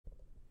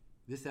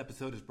This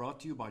episode is brought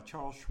to you by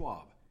Charles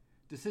Schwab.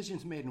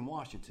 Decisions made in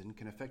Washington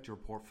can affect your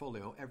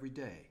portfolio every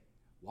day.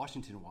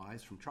 Washington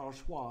Wise from Charles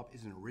Schwab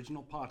is an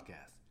original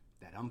podcast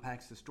that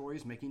unpacks the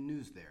stories making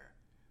news there.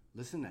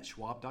 Listen at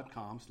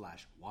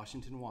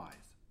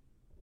schwab.com/WashingtonWise.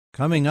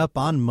 Coming up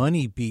on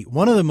Money Beat,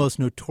 one of the most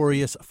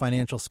notorious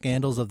financial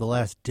scandals of the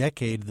last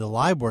decade, the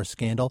Libor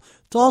scandal.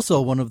 It's also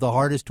one of the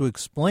hardest to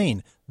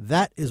explain.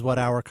 That is what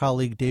our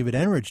colleague David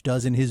Enrich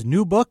does in his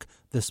new book,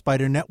 The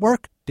Spider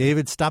Network.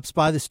 David stops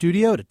by the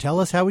studio to tell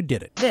us how he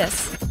did it.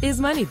 This is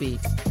Money Beat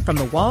from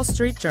the Wall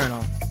Street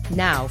Journal.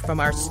 Now,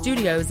 from our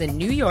studios in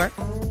New York,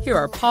 here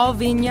are Paul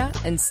Vigna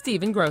and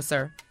Stephen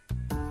Grocer.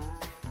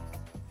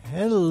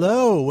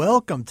 Hello,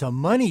 welcome to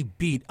Money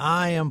Beat.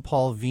 I am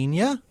Paul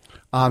Vigna.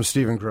 I'm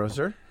Stephen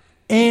Grocer.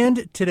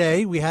 And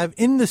today we have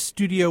in the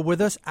studio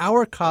with us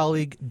our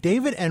colleague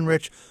David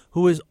Enrich,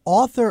 who is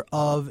author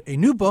of a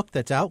new book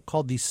that's out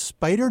called The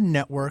Spider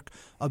Network,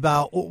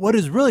 about what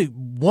is really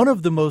one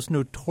of the most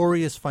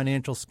notorious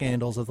financial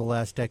scandals of the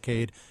last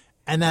decade.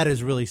 And that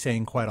is really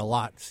saying quite a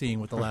lot, seeing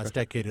what the last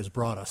decade has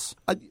brought us.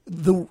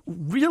 The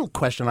real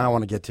question I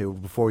want to get to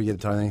before we get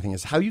to anything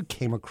is how you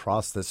came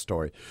across this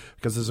story.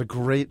 Because there's a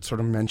great sort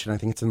of mention, I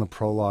think it's in the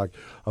prologue,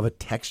 of a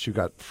text you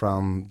got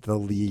from the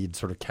lead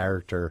sort of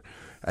character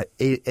at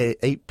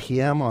 8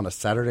 p.m. on a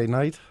Saturday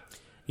night.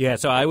 Yeah,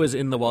 so I was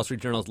in the Wall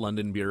Street Journal's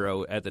London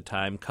bureau at the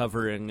time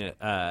covering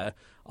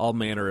all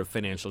manner of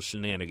financial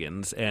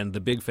shenanigans, and the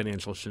big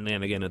financial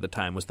shenanigan at the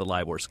time was the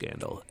Libor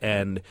scandal.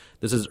 And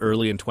this is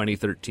early in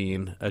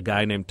 2013. A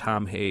guy named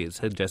Tom Hayes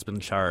had just been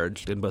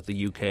charged in both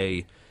the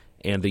UK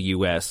and the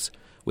US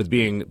with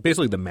being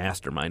basically the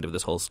mastermind of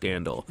this whole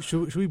scandal.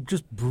 Should we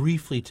just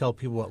briefly tell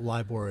people what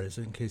Libor is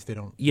in case they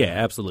don't? Yeah,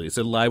 absolutely.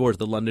 So Libor is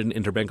the London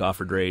Interbank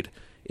Offered Rate.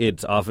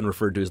 It's often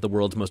referred to as the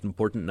world's most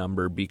important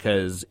number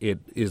because it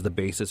is the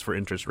basis for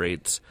interest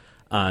rates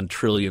on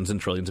trillions and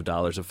trillions of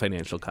dollars of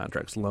financial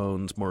contracts,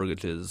 loans,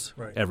 mortgages,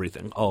 right,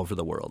 everything, all over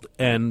the world.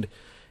 And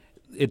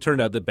it turned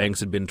out that banks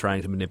had been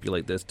trying to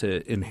manipulate this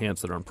to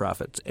enhance their own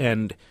profits.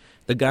 And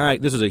the guy,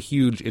 this is a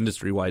huge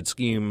industry-wide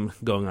scheme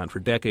going on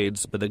for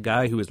decades, but the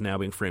guy who is now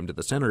being framed at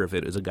the center of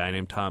it is a guy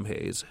named Tom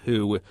Hayes,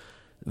 who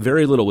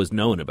very little was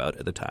known about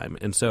at the time.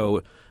 And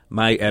so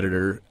my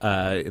editor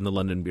in the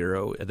London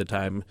bureau at the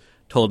time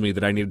told me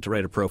that I needed to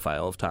write a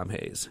profile of Tom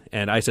Hayes.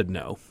 And I said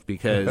no,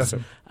 because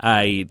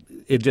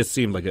it just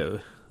seemed like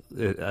a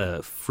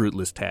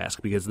fruitless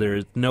task, because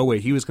there's no way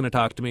he was going to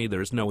talk to me.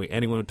 There's no way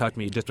anyone would talk to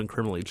me. He'd just been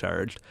criminally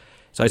charged.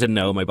 So I said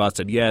no. My boss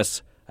said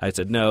yes. I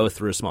said no,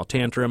 threw a small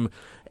tantrum.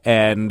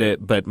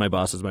 But my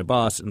boss is my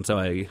boss, and so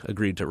I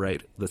agreed to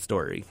write the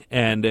story.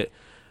 And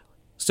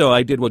so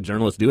I did what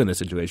journalists do in this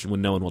situation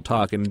when no one will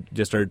talk, and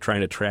just started trying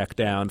to track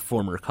down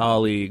former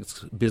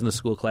colleagues, business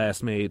school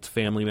classmates,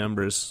 family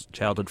members,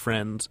 childhood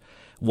friends.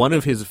 One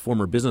of his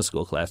former business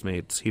school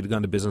classmates, he'd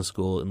gone to business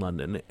school in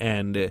London,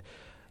 and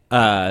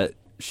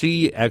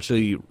she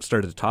actually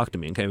started to talk to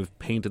me and kind of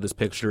painted this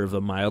picture of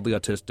a mildly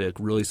autistic,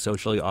 really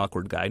socially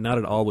awkward guy, not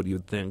at all what you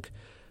would think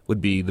would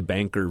be the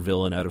banker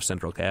villain out of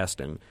Central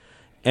Casting.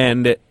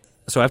 And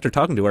so after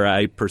talking to her,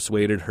 I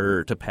persuaded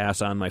her to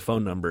pass on my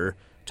phone number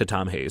to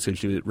Tom Hayes, who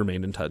she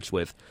remained in touch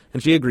with.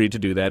 And she agreed to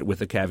do that with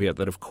the caveat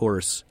that, of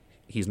course,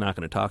 he's not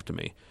going to talk to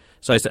me.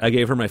 So I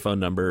gave her my phone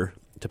number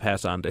to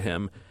pass on to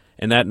him.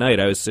 And that night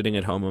I was sitting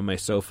at home on my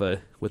sofa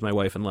with my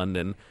wife in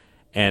London,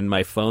 and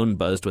my phone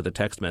buzzed with a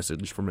text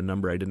message from a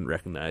number I didn't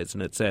recognize.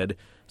 And it said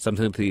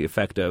something to the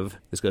effect of,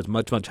 "This goes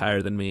much, much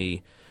higher than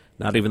me.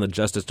 Not even the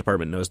Justice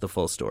Department knows the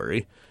full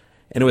story."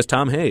 And it was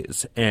Tom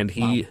Hayes. And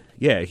he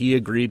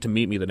agreed to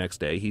meet me the next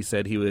day. He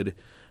said he would...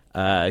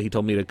 he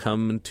told me to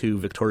come to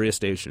Victoria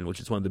Station, which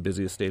is one of the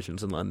busiest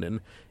stations in London,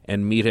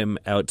 and meet him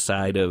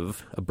outside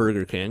of a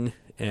Burger King,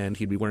 and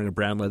he'd be wearing a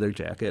brown leather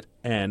jacket.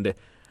 And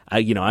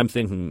I'm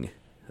thinking,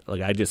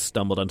 like, I just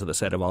stumbled onto the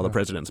set of All the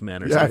President's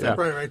Men or something. Yeah.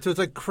 Right. So it's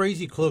like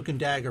crazy cloak and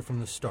dagger from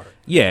the start.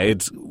 Yeah,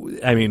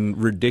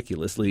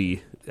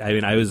 ridiculously.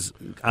 I was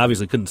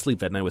obviously couldn't sleep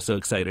that night. I was so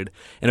excited.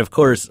 And of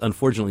course,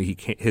 unfortunately,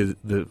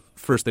 the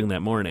first thing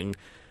that morning,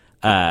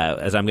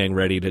 as I'm getting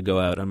ready to go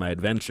out on my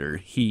adventure,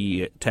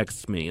 he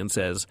texts me and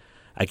says,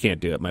 "I can't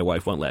do it. My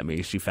wife won't let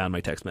me. She found my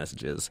text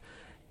messages."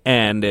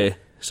 And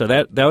so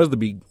that was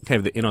kind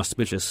of the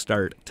inauspicious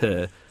start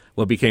to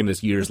what became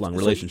this years-long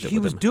relationship with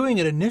him. He was doing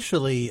it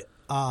initially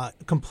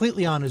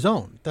completely on his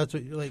own. That's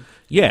what like.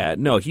 Yeah,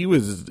 no, he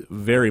was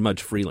very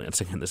much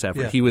freelancing in this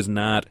effort. Yeah. He was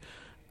not.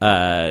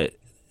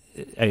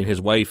 His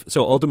wife.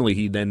 So ultimately,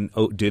 he then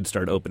did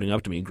start opening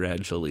up to me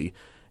gradually,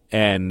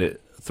 and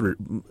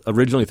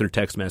originally through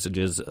text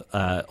messages,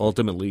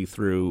 ultimately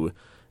through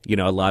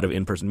a lot of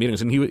in-person meetings.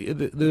 And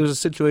there was a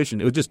situation.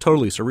 It was just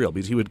totally surreal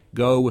because he would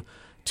go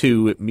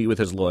to meet with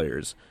his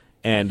lawyers.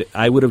 And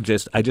I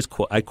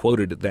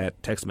quoted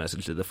that text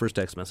message, the first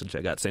text message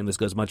I got, saying this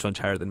goes much, much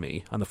higher than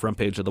me, on the front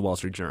page of the Wall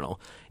Street Journal.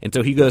 And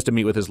so he goes to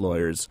meet with his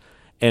lawyers,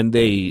 and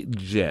they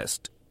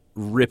just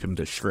rip him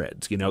to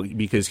shreds,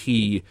 because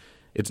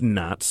it's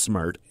not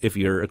smart if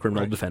you're a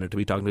criminal defendant to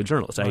be talking to a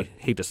journalist. I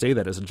hate to say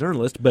that as a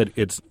journalist, but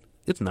it's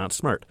not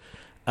smart.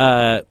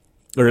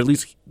 or at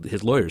least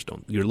his lawyers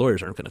don't. Your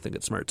lawyers aren't going to think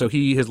it's smart. So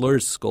his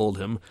lawyers scold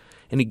him,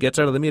 and he gets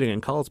out of the meeting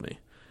and calls me.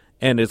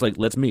 And it's like,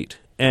 let's meet.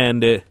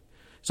 And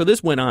so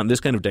this went on. This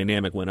kind of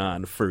dynamic went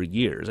on for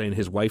years. I mean,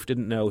 his wife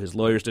didn't know. His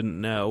lawyers didn't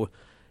know.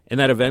 And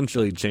that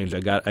eventually changed.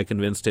 I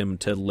convinced him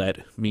to let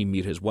me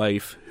meet his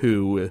wife,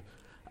 who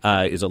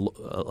is a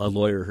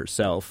lawyer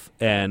herself.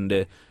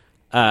 And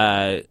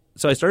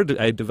so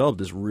I developed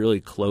this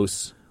really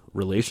close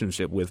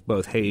relationship with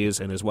both Hayes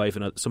and his wife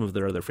and some of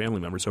their other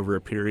family members over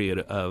a period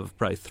of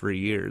probably 3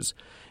 years.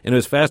 And it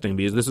was fascinating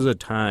because this is a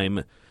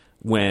time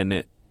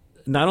when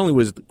not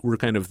only were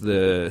kind of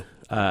the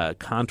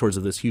contours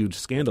of this huge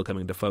scandal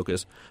coming to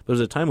focus, but it was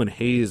a time when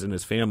Hayes and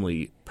his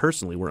family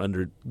personally were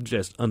under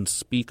just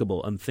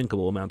unspeakable,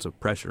 unthinkable amounts of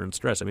pressure and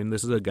stress. I mean,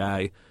 this is a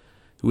guy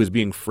who was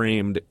being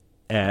framed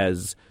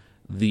as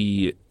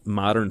the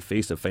modern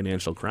face of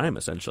financial crime,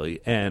 essentially,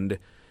 and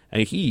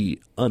he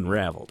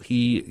unraveled.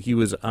 He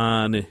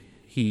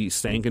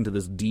sank into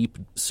this deep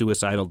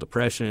suicidal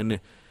depression.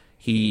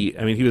 He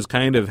was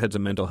kind of had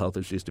some mental health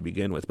issues to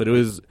begin with, but it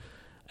was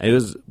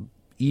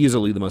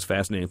easily the most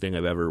fascinating thing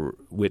I've ever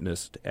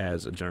witnessed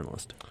as a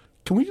journalist.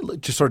 Can we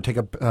just sort of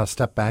take a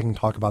step back and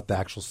talk about the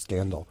actual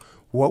scandal?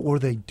 What were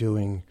they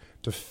doing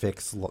to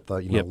fix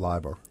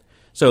Libor?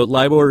 So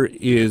Libor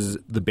is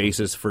the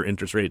basis for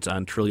interest rates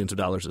on trillions of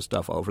dollars of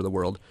stuff all over the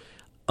world.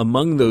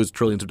 Among those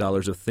trillions of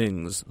dollars of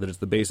things that it's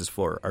the basis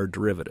for are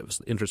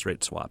derivatives, interest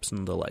rate swaps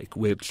and the like,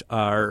 which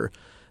are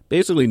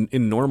basically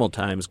in normal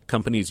times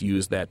companies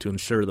use that to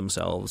insure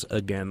themselves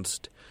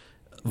against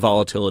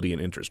volatility in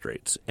interest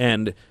rates.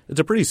 And it's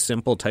a pretty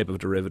simple type of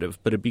derivative,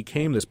 but it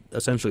became this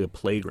essentially a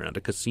playground,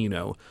 a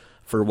casino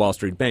for Wall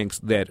Street banks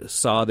that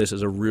saw this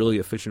as a really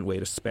efficient way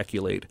to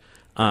speculate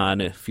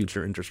on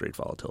future interest rate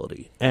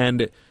volatility.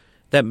 And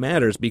that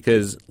matters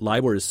because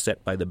Libor is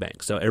set by the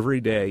bank. So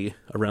every day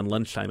around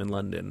lunchtime in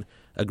London,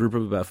 a group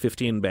of about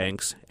 15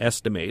 banks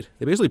estimate,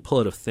 they basically pull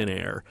out of thin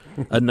air,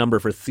 a number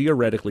for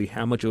theoretically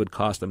how much it would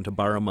cost them to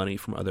borrow money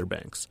from other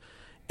banks.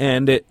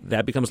 And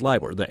that becomes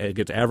Libor. It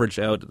gets averaged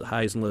out, the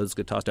highs and lows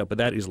get tossed out, but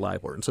that is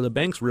Libor. And so the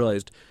banks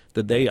realized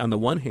that they, on the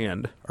one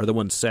hand, are the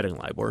ones setting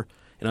Libor,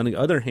 and on the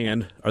other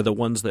hand, are the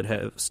ones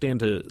that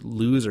stand to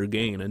lose or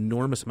gain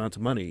enormous amounts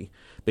of money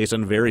based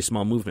on very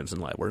small movements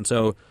in Libor. And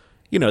so,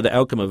 the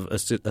outcome of a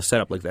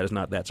setup like that is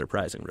not that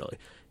surprising, really.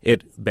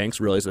 Banks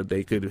realized that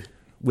they could,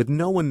 with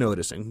no one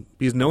noticing,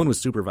 because no one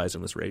was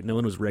supervising this rate, no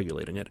one was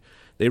regulating it,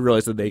 they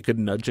realized that they could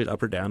nudge it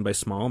up or down by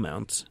small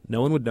amounts.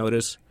 No one would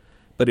notice,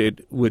 but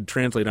it would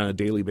translate on a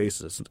daily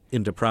basis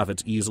into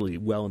profits easily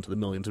well into the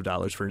millions of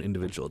dollars for an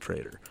individual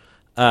trader.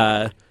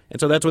 And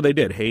so that's what they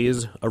did.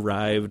 Hayes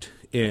arrived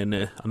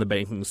on the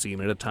banking scene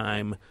at a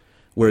time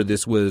where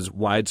this was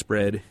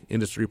widespread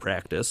industry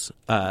practice.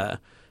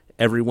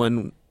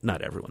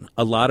 Not everyone,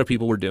 a lot of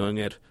people were doing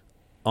it.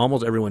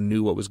 Almost everyone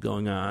knew what was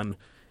going on.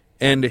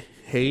 And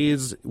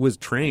Hayes was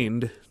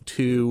trained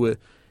to,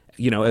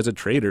 as a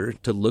trader,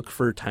 to look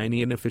for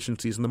tiny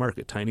inefficiencies in the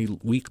market, tiny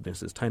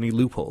weaknesses, tiny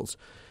loopholes,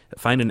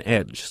 find an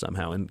edge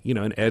somehow. And,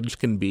 an edge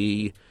can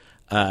be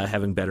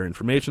having better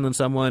information than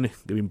someone, it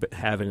can be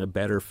having a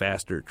better,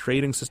 faster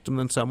trading system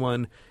than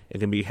someone, it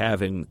can be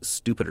having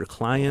stupider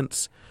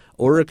clients,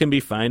 or it can be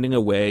finding a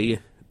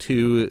way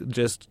to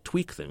just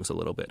tweak things a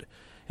little bit.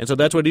 And so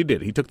that's what he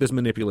did. He took this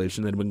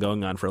manipulation that had been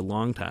going on for a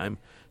long time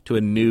to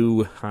a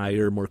new,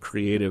 higher, more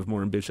creative,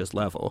 more ambitious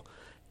level.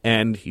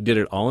 And he did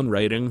it all in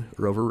writing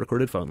or over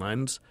recorded phone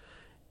lines.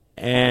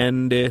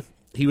 And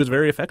he was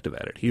very effective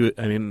at it.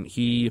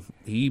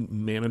 He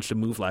managed to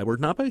move Libor,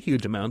 not by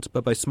huge amounts,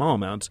 but by small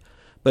amounts.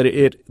 But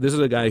this is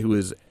a guy who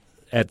was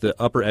at the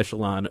upper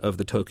echelon of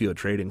the Tokyo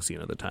trading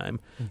scene at the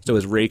time. Mm-hmm. So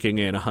was raking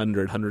in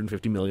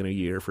 $150 million a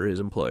year for his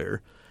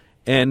employer.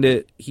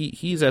 And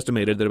he's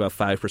estimated that about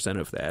 5%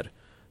 of that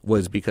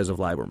was because of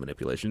Libor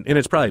manipulation. And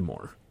it's probably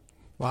more.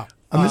 Wow.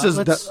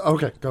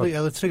 Okay, go ahead.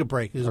 Yeah, let's take a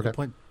break. This is a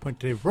point to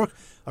David Brooke.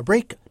 A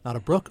break, not a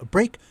Brooke, a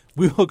break.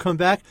 We will come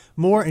back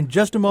more in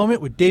just a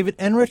moment with David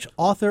Enrich,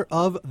 author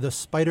of The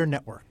Spider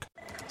Network.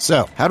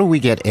 So, how do we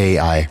get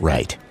AI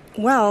right?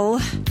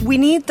 Well, we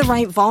need the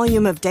right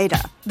volume of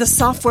data, the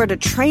software to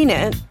train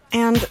it,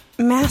 and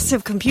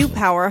massive compute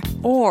power,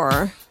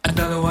 or...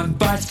 Another one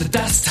bites the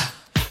dust.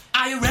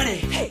 Are you ready?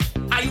 Hey,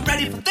 are you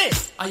ready for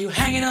this? Are you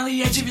hanging on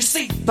the edge of your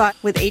seat? But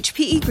with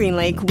HPE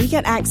GreenLake, we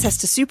get access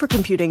to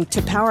supercomputing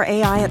to power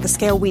AI at the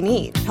scale we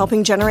need,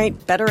 helping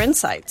generate better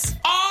insights.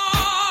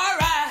 All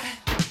right.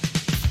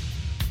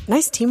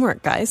 Nice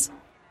teamwork, guys.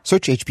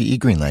 Search HPE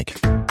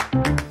GreenLake.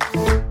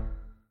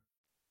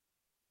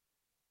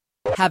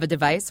 Have a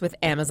device with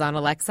Amazon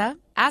Alexa?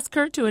 Ask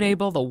her to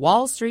enable the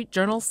Wall Street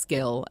Journal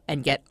skill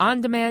and get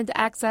on-demand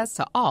access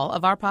to all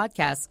of our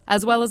podcasts,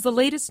 as well as the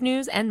latest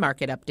news and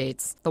market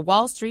updates. The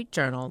Wall Street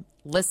Journal.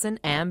 Listen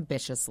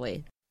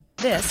ambitiously.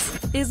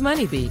 This is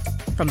Money Beat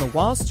from the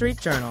Wall Street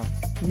Journal.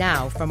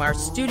 Now, from our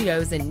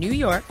studios in New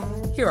York,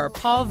 here are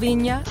Paul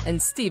Vigna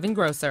and Stephen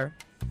Grocer.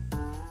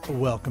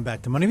 Welcome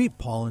back to Money Beat.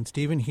 Paul and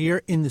Stephen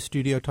here in the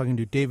studio talking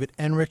to David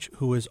Enrich,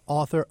 who is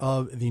author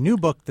of the new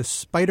book, The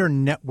Spider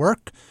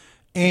Network.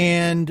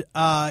 And,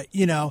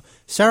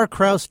 Sarah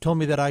Krause told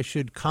me that I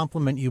should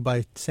compliment you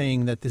by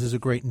saying that this is a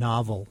great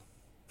novel.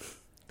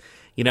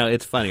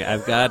 It's funny.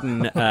 I've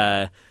gotten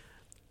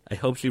I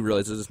hope she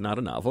realizes it's not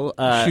a novel.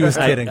 She was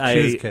kidding.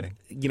 She was kidding.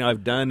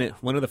 I've done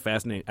one of the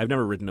fascinating – I've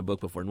never written a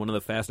book before, and one of the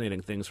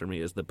fascinating things for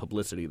me is the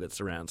publicity that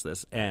surrounds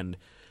this. And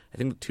I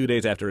think 2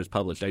 days after it was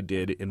published, I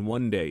did, in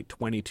one day,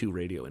 22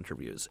 radio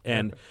interviews.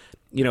 And,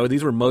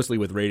 these were mostly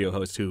with radio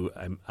hosts who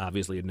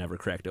obviously had never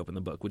cracked open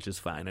the book, which is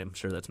fine. I'm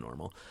sure that's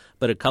normal.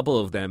 But a couple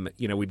of them,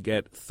 we'd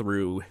get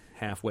through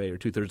halfway or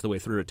two-thirds of the way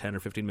through a 10 or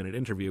 15-minute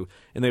interview,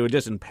 and they would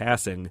just in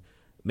passing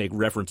make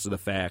reference to the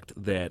fact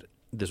that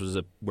this was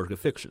a work of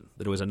fiction,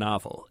 that it was a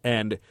novel.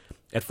 And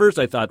at first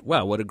I thought,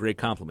 wow, what a great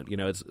compliment.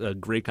 It's a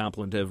great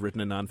compliment to have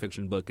written a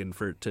nonfiction book and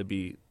for it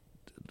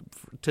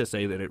to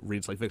say that it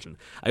reads like fiction.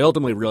 I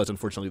ultimately realized,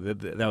 unfortunately,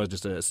 that was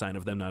just a sign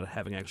of them not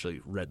having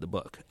actually read the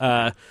book.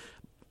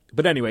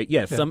 But anyway,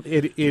 yes,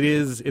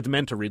 it's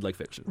meant to read like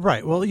fiction.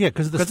 Right. Well, yeah,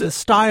 because the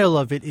style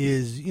of it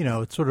is,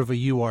 it's sort of a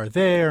you are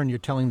there and you're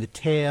telling the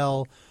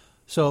tale.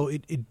 So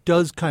it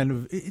does kind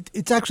of –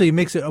 it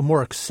makes it a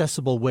more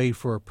accessible way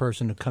for a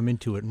person to come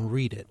into it and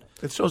read it.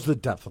 It shows the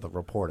depth of the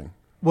reporting.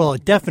 Well,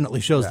 it definitely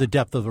shows the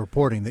depth of the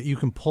reporting, that you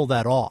can pull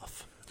that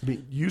off. I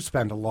mean, you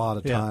spend a lot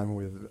of time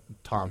with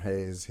Tom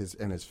Hayes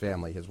and his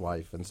family, his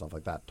wife, and stuff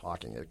like that,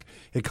 talking.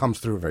 It comes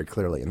through very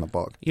clearly in the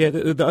book. Yeah,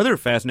 the other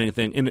fascinating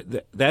thing,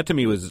 and that to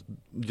me was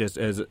just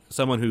as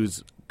someone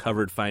who's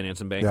covered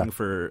finance and banking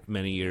for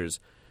many years,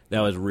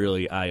 that was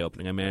really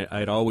eye-opening. I mean,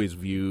 I'd always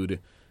viewed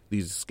 –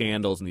 these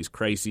scandals and these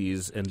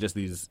crises and just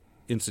these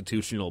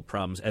institutional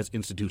problems as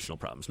institutional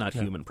problems, not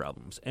human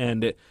problems.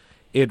 And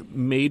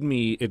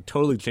it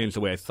totally changed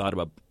the way I thought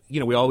about,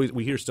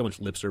 we hear so much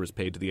lip service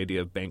paid to the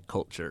idea of bank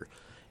culture.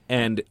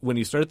 And when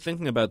you start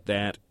thinking about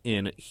that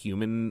in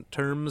human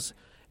terms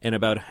and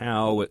about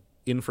how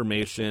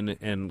information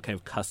and kind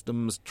of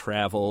customs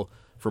travel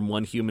from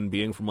one human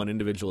being, from one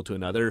individual to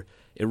another,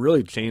 it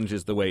really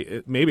changes the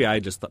way, maybe I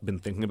just been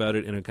thinking about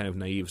it in a kind of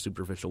naive,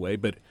 superficial way,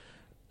 but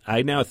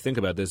I now think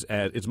about this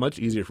as it's much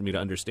easier for me to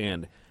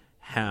understand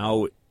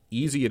how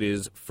easy it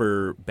is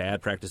for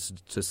bad practices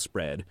to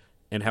spread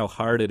and how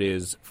hard it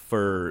is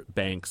for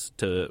banks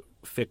to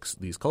fix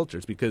these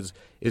cultures, because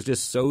it's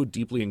just so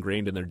deeply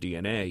ingrained in their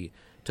DNA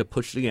to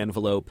push the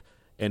envelope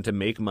and to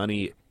make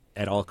money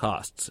at all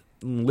costs,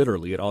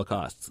 literally at all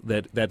costs.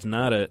 That's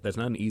not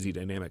an easy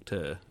dynamic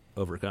to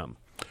overcome.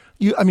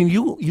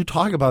 You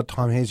talk about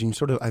Tom Hayes,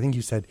 and I think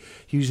you said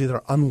he was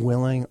either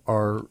unwilling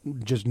or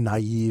just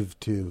naive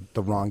to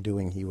the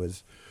wrongdoing he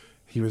was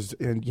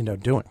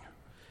doing.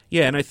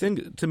 Yeah, and I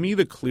think to me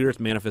the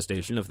clearest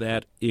manifestation of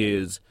that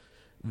is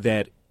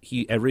that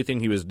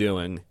everything he was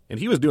doing, and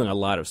he was doing a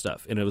lot of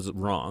stuff, and it was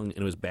wrong, and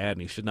it was bad,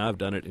 and he should not have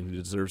done it, and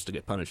he deserves to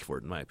get punished for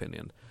it, in my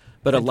opinion.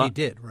 But he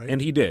did, right? And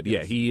he did,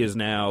 yeah. He is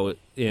now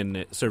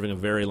serving a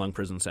very long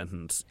prison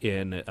sentence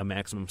in a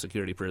maximum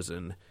security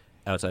prison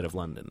outside of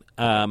London.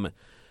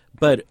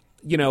 But,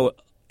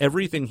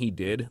 everything he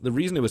did, the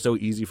reason it was so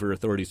easy for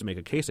authorities to make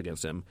a case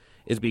against him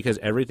is because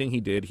everything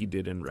he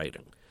did in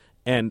writing.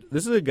 And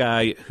this is a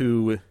guy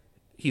who,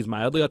 he's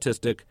mildly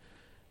autistic.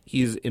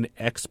 He's an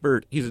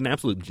expert. He's an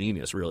absolute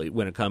genius, really,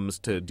 when it comes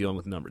to dealing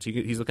with numbers.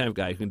 He's the kind of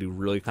guy who can do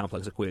really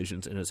complex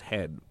equations in his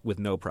head with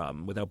no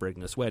problem, without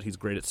breaking a sweat. He's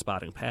great at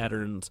spotting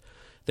patterns,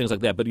 things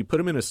like that. But you put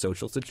him in a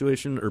social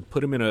situation or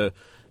put him in a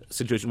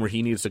situation where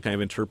he needs to kind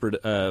of interpret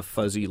a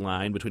fuzzy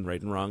line between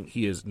right and wrong,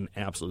 he is an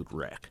absolute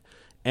wreck.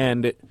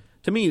 And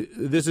to me,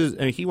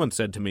 he once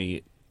said to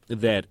me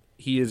that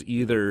he is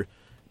either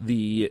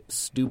the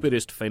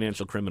stupidest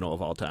financial criminal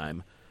of all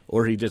time,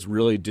 or he just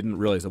really didn't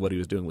realize that what he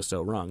was doing was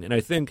so wrong. And I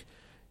think,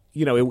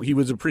 he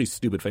was a pretty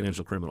stupid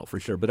financial criminal for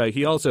sure, but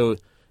he also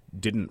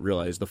didn't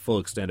realize the full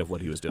extent of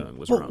what he was doing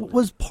was wrong.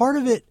 Was part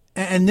of it,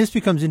 and this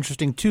becomes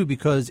interesting too,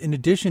 because in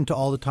addition to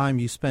all the time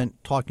you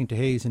spent talking to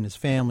Hayes and his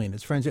family and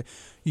his friends,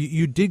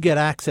 you did get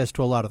access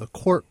to a lot of the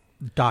court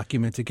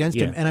documents against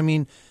him. And I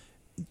mean,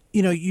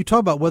 you talk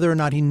about whether or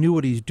not he knew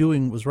what he's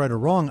doing was right or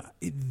wrong.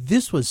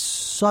 This was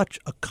such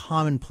a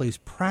commonplace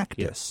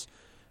practice.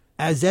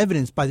 As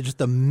evidenced by just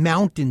the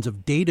mountains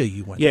of data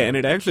you went through. Yeah, and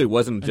it actually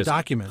wasn't just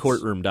documents.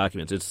 Courtroom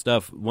documents. It's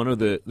stuff.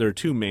 There are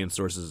two main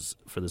sources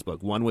for this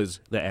book. One was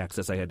the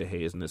access I had to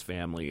Hayes and his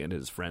family and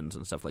his friends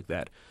and stuff like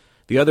that.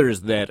 The other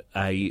is that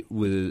I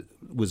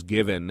was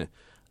given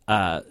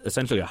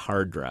essentially a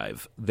hard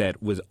drive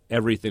that was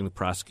everything the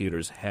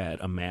prosecutors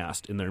had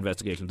amassed in their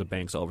investigations of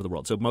banks all over the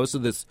world. So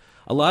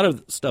a lot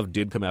of stuff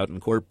did come out in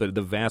court, but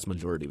the vast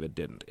majority of it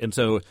didn't. And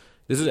so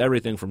this is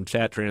everything from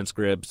chat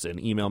transcripts and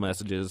email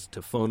messages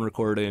to phone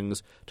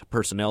recordings to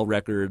personnel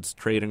records,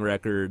 trading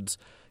records.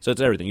 So it's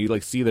everything. You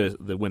see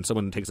the when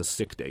someone takes a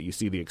sick day, you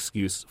see the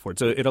excuse for it.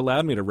 So it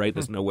allowed me to write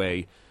this in a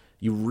way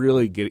you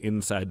really get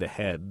inside the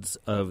heads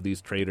of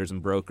these traders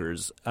and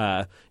brokers.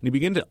 And you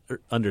begin to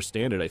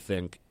understand it, I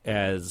think,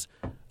 as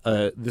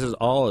this is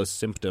all a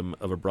symptom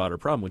of a broader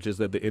problem, which is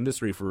that the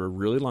industry for a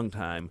really long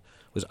time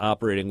was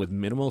operating with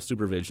minimal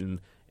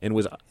supervision, and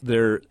was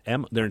their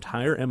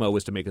entire MO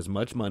was to make as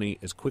much money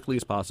as quickly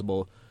as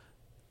possible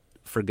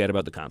forget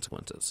about the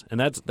consequences. And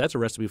that's a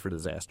recipe for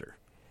disaster.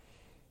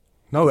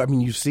 No, I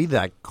mean, you see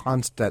that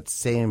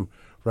same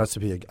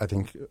recipe, I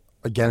think,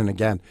 again and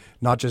again,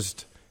 not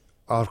just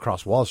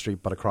across Wall Street,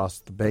 but across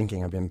the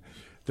banking. I mean,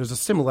 there's a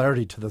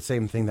similarity to the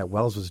same thing that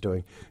Wells was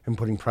doing in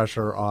putting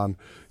pressure on,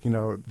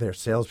 their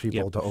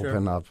salespeople to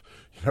open up,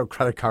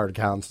 credit card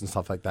accounts and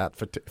stuff like that,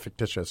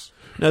 fictitious.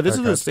 No, this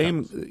is the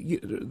same.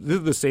 This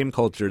is the same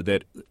culture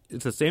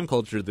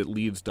that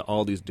leads to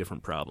all these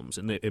different problems,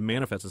 and it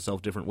manifests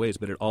itself different ways,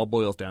 but it all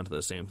boils down to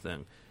the same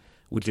thing,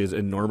 which is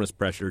enormous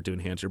pressure to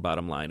enhance your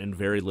bottom line and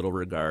very little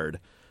regard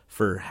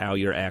for how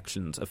your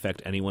actions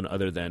affect anyone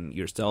other than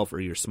yourself or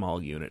your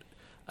small unit.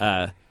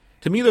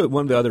 To me,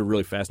 one of the other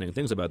really fascinating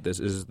things about this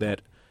is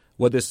that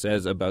what this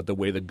says about the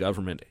way the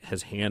government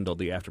has handled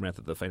the aftermath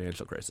of the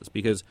financial crisis,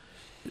 because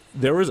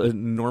there was an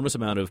enormous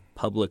amount of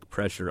public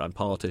pressure on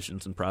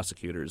politicians and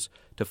prosecutors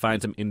to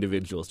find some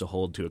individuals to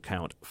hold to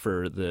account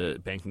for the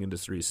banking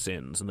industry's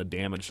sins and the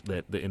damage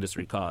that the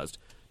industry caused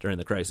during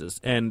the crisis.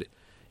 And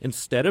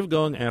instead of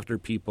going after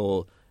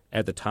people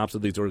at the tops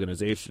of these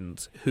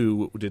organizations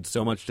who did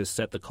so much to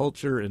set the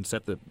culture and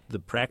set the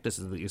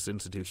practices of these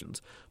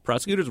institutions,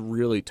 prosecutors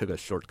really took a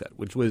shortcut,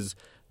 which was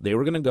they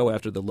were going to go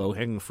after the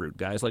low-hanging fruit,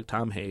 guys like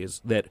Tom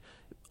Hayes that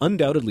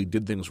undoubtedly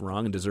did things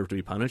wrong and deserved to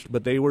be punished,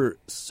 but they were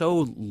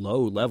so low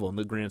level in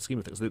the grand scheme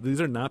of things.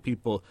 These are not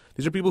people –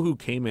 these are people who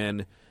came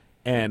in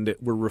and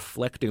were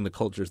reflecting the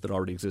cultures that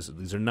already existed.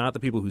 These are not the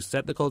people who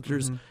set the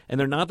cultures, and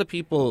they're not the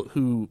people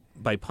who,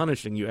 by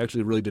punishing you,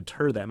 actually really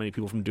deter that many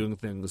people from doing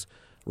things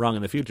wrong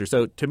in the future.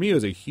 So to me, it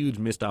was a huge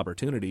missed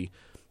opportunity.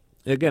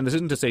 Again, this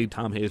isn't to say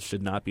Tom Hayes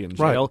should not be in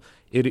jail.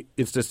 Right.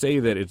 It's to say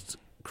that it's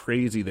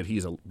crazy that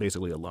he's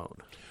basically alone.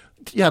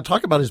 Yeah,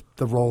 talk about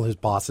the role his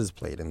bosses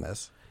played in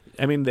this.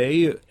 I mean,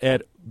 they,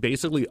 at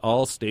basically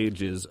all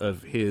stages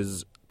of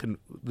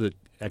the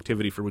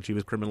activity for which he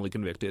was criminally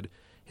convicted,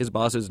 his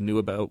bosses knew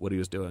about what he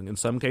was doing. In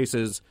some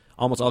cases,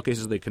 almost all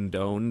cases, they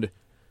condoned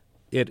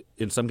it.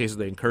 In some cases,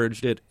 they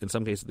encouraged it. In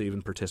some cases, they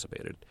even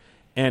participated.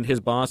 And his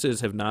bosses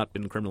have not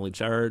been criminally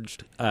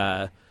charged.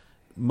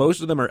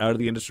 Most of them are out of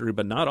the industry,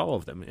 but not all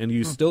of them. And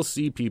you still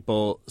see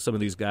people, some of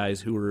these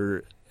guys who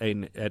were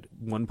at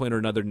one point or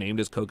another named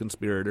as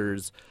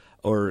co-conspirators,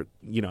 or,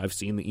 I've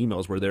seen the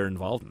emails where they're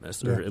involved in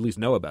this, or at least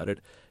know about it.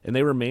 And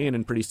they remain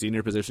in pretty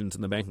senior positions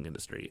in the banking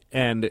industry.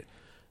 And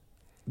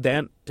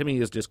that, to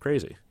me, is just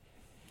crazy.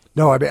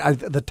 No, I mean,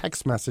 the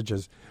text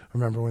messages,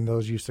 remember when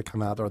those used to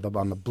come out, or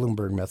on the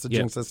Bloomberg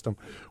messaging system,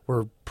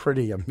 were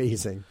pretty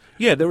amazing.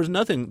 Yeah, there was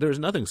nothing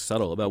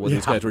subtle about what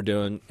these guys were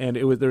doing, and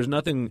there was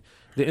nothing.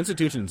 The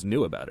institutions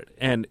knew about it,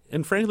 and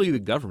frankly, the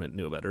government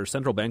knew about it, or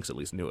central banks at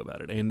least knew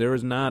about it. And there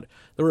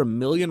were a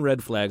million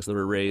red flags that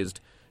were raised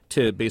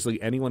to basically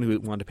anyone who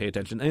wanted to pay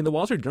attention. I mean, the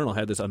Wall Street Journal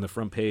had this on the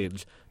front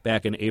page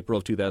back in April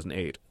of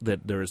 2008,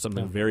 that there was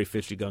something very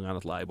fishy going on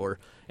with Libor.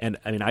 And,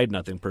 I mean, I had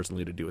nothing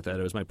personally to do with that.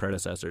 It was my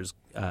predecessors,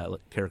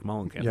 Carrick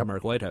Mullenkamp and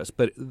Mark Whitehouse.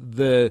 But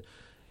when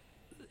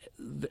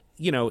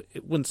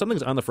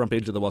something's on the front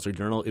page of the Wall Street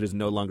Journal, it is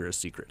no longer a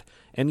secret.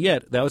 And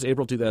yet, that was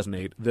April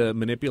 2008. The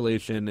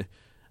manipulation,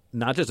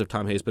 not just of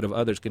Tom Hayes, but of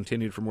others,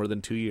 continued for more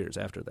than 2 years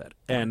after that.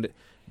 And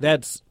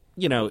that's,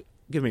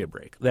 give me a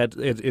break.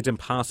 It's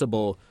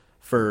impossible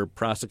for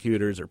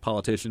prosecutors or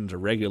politicians or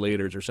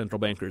regulators or central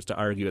bankers to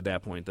argue at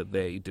that point that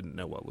they didn't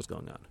know what was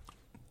going on.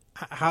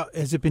 How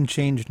has it been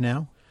changed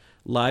now?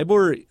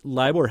 Libor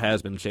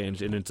has been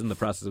changed, and it's in the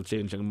process of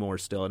changing more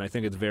still. And I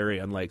think it's very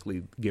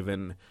unlikely,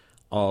 given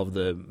all of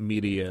the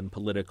media and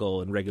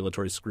political and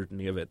regulatory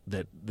scrutiny of it,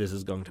 that this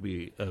is going to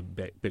be a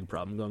big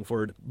problem going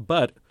forward.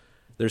 But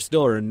there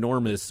still are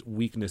enormous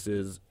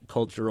weaknesses,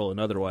 cultural and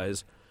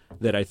otherwise,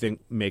 that I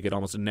think make it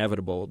almost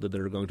inevitable that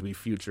there are going to be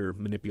future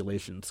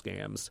manipulation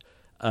scams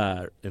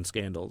and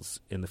scandals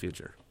in the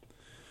future.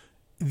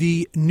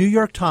 The New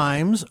York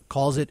Times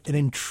calls it an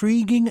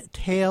intriguing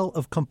tale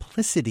of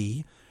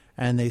complicity,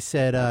 and they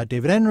said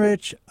David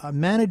Enrich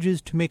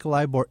manages to make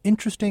Libor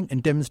interesting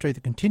and demonstrate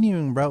the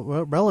continuing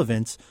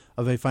relevance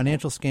of a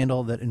financial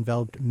scandal that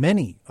enveloped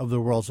many of the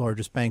world's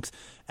largest banks.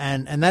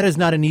 And that is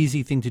not an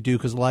easy thing to do,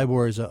 because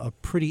Libor is a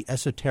pretty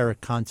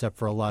esoteric concept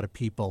for a lot of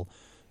people.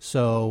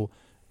 So,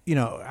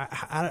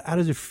 how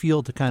does it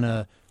feel to kind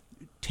of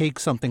take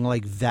something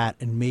like that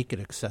and make it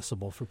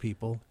accessible for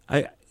people?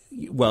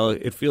 Well,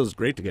 it feels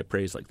great to get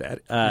praise like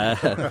that.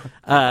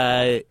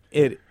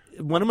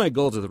 One of my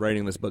goals with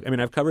writing this book, I mean,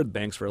 I've covered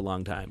banks for a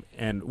long time,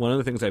 and one of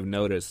the things I've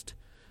noticed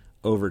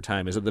over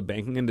time is that the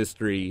banking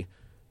industry,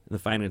 and the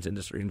finance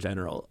industry in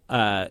general,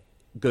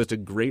 goes to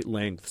great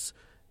lengths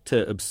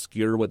to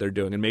obscure what they're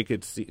doing and make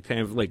it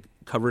kind of like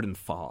covered in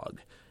fog,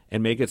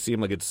 and make it seem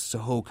like it's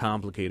so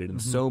complicated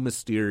and so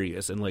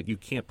mysterious, and like you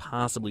can't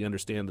possibly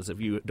understand this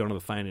if you don't have a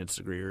finance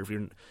degree, or if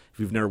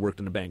you've never worked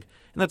in a bank.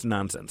 And that's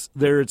nonsense.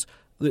 There is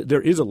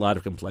a lot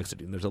of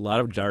complexity, and there's a lot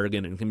of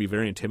jargon, and it can be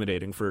very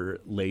intimidating for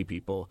lay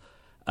people.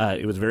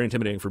 It was very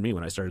intimidating for me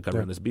when I started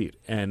covering this beat,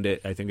 and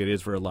I think it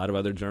is for a lot of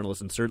other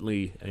journalists. And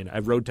certainly,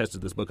 I've road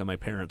tested this book on my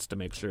parents to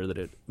make sure that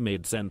it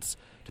made sense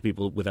to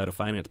people without a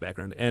finance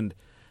background. And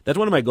that's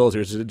one of my goals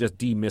here, is to just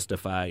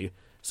demystify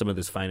some of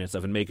this finance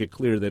stuff and make it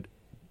clear that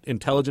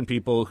intelligent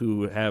people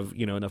who have,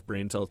 enough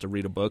brain cells to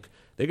read a book,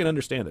 they can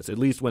understand this, at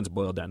least when it's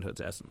boiled down to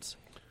its essence.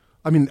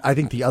 I mean, I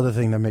think the other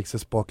thing that makes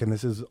this book, and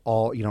this is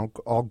all,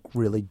 all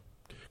really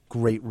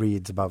great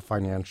reads about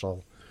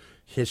financial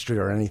history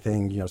or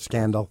anything,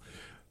 scandal,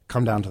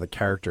 come down to the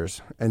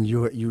characters. And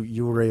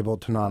you were able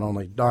to not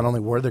only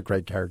were there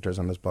great characters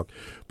in this book,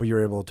 but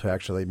you're able to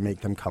actually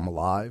make them come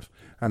alive.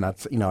 And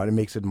that's, it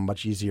makes it a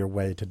much easier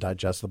way to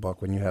digest the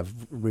book when you have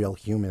real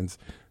humans,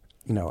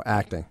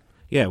 acting.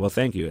 Yeah, well,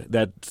 thank you.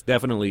 That's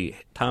definitely,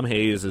 Tom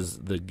Hayes is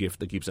the gift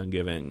that keeps on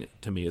giving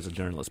to me as a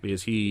journalist,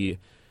 because he's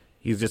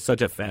just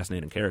such a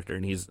fascinating character,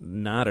 and he's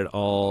not at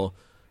all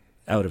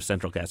out of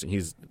central casting.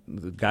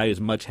 The guy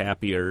is much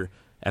happier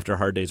after a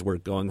hard day's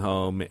work going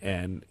home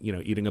and,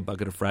 eating a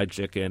bucket of fried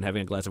chicken,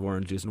 having a glass of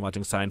orange juice, and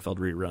watching Seinfeld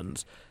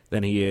reruns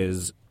than he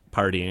is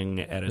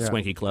partying at a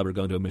swanky club or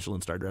going to a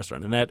Michelin-starred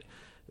restaurant. And that,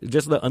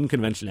 just the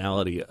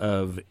unconventionality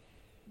of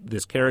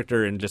this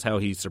character and just how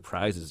he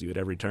surprises you at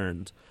every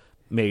turn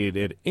made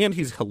it, and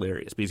he's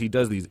hilarious because he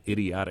does these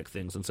idiotic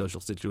things in social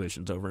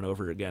situations over and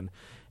over again,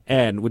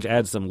 and which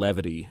adds some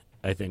levity,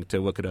 I think, to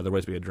what could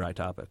otherwise be a dry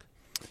topic.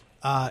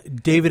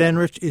 David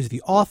Enrich is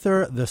the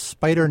author. The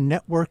Spider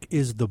Network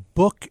is the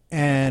book,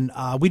 and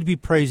we'd be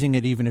praising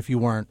it even if you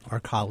weren't our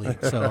colleague.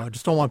 So I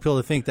just don't want people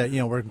to think that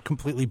we're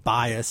completely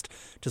biased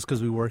just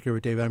because we work here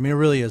with David. I mean, it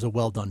really is a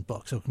well-done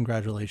book, so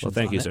congratulations. Well,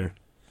 thank you, sir.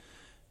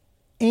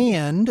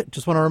 And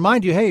just want to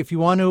remind you, hey, if you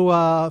want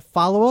to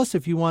follow us,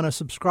 if you want to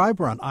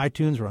subscribe, we're on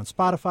iTunes, we're on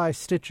Spotify,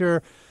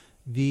 Stitcher,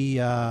 the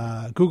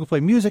Google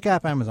Play Music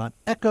app, Amazon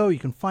Echo. You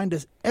can find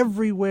us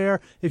everywhere.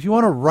 If you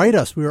want to write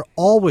us, we are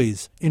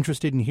always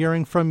interested in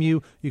hearing from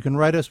you. You can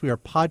write us. We are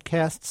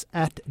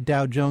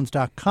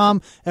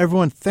podcasts@dowjones.com.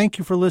 Everyone, thank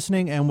you for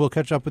listening, and we'll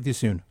catch up with you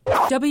soon.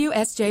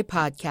 WSJ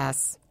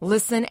Podcasts.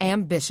 Listen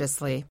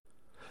ambitiously.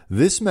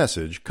 This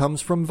message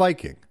comes from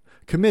Viking,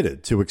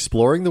 committed to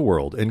exploring the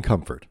world in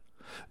comfort.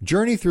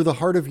 Journey through the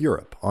heart of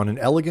Europe on an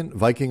elegant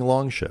Viking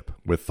longship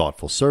with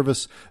thoughtful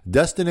service,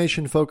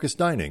 destination-focused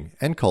dining,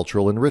 and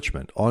cultural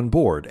enrichment on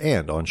board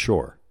and on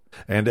shore.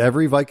 And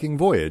every Viking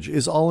voyage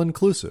is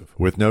all-inclusive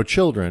with no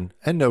children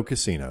and no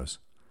casinos.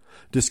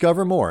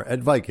 Discover more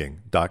at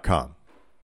Viking.com.